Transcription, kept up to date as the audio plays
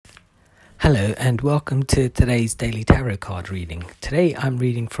Hello and welcome to today's daily tarot card reading. Today I'm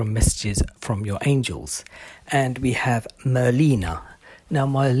reading from Messages from Your Angels and we have Merlina. Now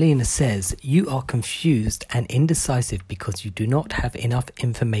Merlina says, you are confused and indecisive because you do not have enough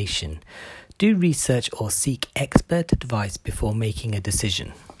information. Do research or seek expert advice before making a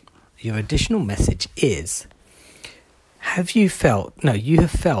decision. Your additional message is, you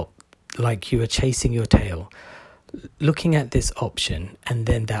have felt like you are chasing your tail, looking at this option and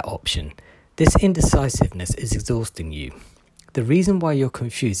then that option. This indecisiveness is exhausting you. The reason why you're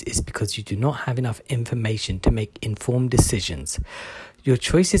confused is because you do not have enough information to make informed decisions. Your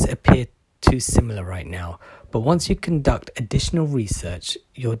choices appear too similar right now, but once you conduct additional research,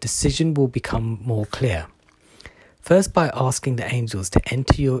 your decision will become more clear. First, by asking the angels to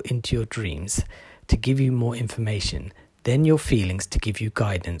enter into your dreams to give you more information, then your feelings to give you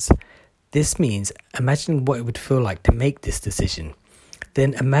guidance. This means imagining what it would feel like to make this decision.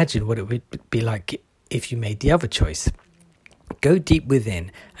 Then imagine what it would be like if you made the other choice. Go deep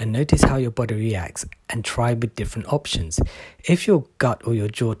within and notice how your body reacts and try with different options. If your gut or your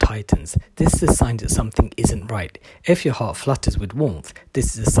jaw tightens, this is a sign that something isn't right. If your heart flutters with warmth,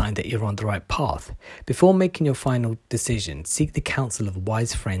 this is a sign that you're on the right path. Before making your final decision, seek the counsel of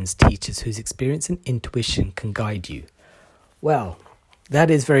wise friends, teachers whose experience and intuition can guide you. Well,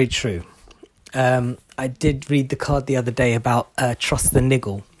 that is very true. I did read the card the other day about trust the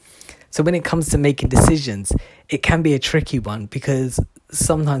niggle. So when it comes to making decisions, it can be a tricky one because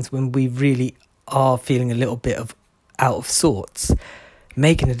sometimes when we really are feeling a little bit of out of sorts,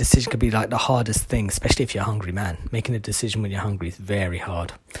 making a decision can be like the hardest thing, especially if you're a hungry man. Making a decision when you're hungry is very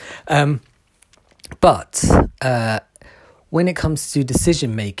hard. But when it comes to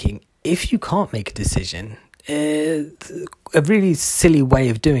decision making, if you can't make a decision, a really silly way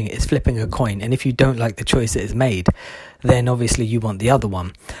of doing it is flipping a coin, and if you don't like the choice that is made, then obviously you want the other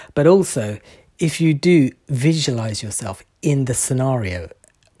one. But also, if you do visualize yourself in the scenario,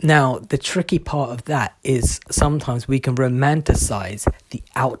 now the tricky part of that is sometimes we can romanticize the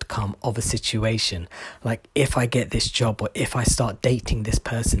outcome of a situation, like if I get this job or if I start dating this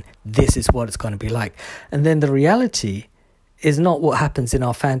person, this is what it's going to be like. And then the reality is not what happens in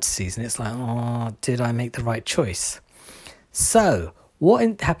our fantasies, and it's like, oh, did I make the right choice? So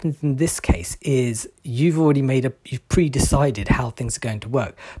what happens in this case is you've pre-decided how things are going to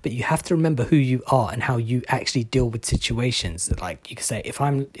work, but you have to remember who you are and how you actually deal with situations. Like you can say,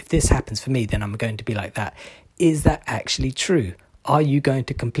 if this happens for me, then I'm going to be like that. Is that actually true? Are you going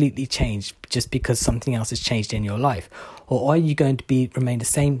to completely change just because something else has changed in your life? Or are you going to remain the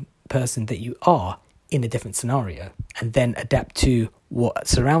same person that you are in a different scenario and then adapt to what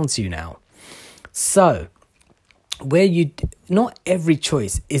surrounds you now? So not every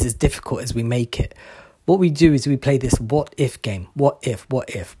choice is as difficult as we make it. What we do is we play this what if game. What if?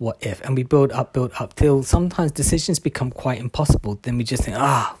 And we build up till sometimes decisions become quite impossible. Then we just think,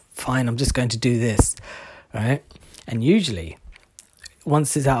 fine, I'm just going to do this, right? And usually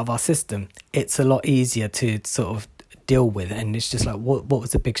once it's out of our system, it's a lot easier to sort of deal with, and it's just like, what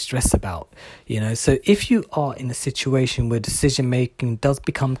was the big stress about, So if you are in a situation where decision making does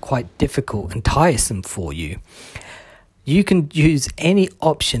become quite difficult and tiresome for you, you can use any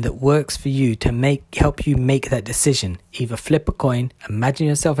option that works for you to help you make that decision. Either flip a coin, imagine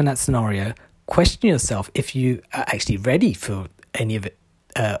yourself in that scenario, question yourself if you are actually ready for any of it,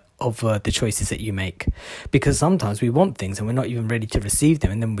 the choices that you make, because sometimes we want things and we're not even ready to receive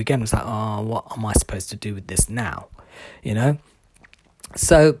them, and then it's like, what am I supposed to do with this now?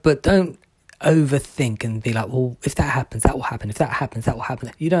 So, but don't overthink and be like, well, if that happens, that will happen. If that happens, that will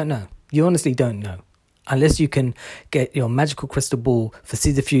happen. You don't know. You honestly don't know. Unless you can get your magical crystal ball,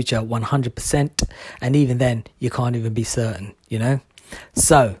 foresee the future 100%. And even then, you can't even be certain,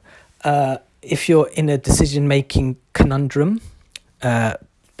 So, if you're in a decision-making conundrum,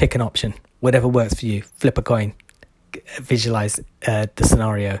 pick an option. Whatever works for you. Flip a coin. Visualize the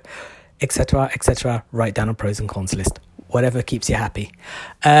scenario, etc. Write down a pros and cons list. Whatever keeps you happy.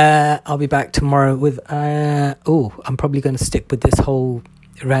 I'll be back tomorrow with I'm probably going to stick with this whole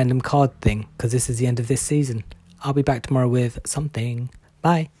random card thing because this is the end of this season. I'll be back tomorrow with something.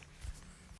 Bye.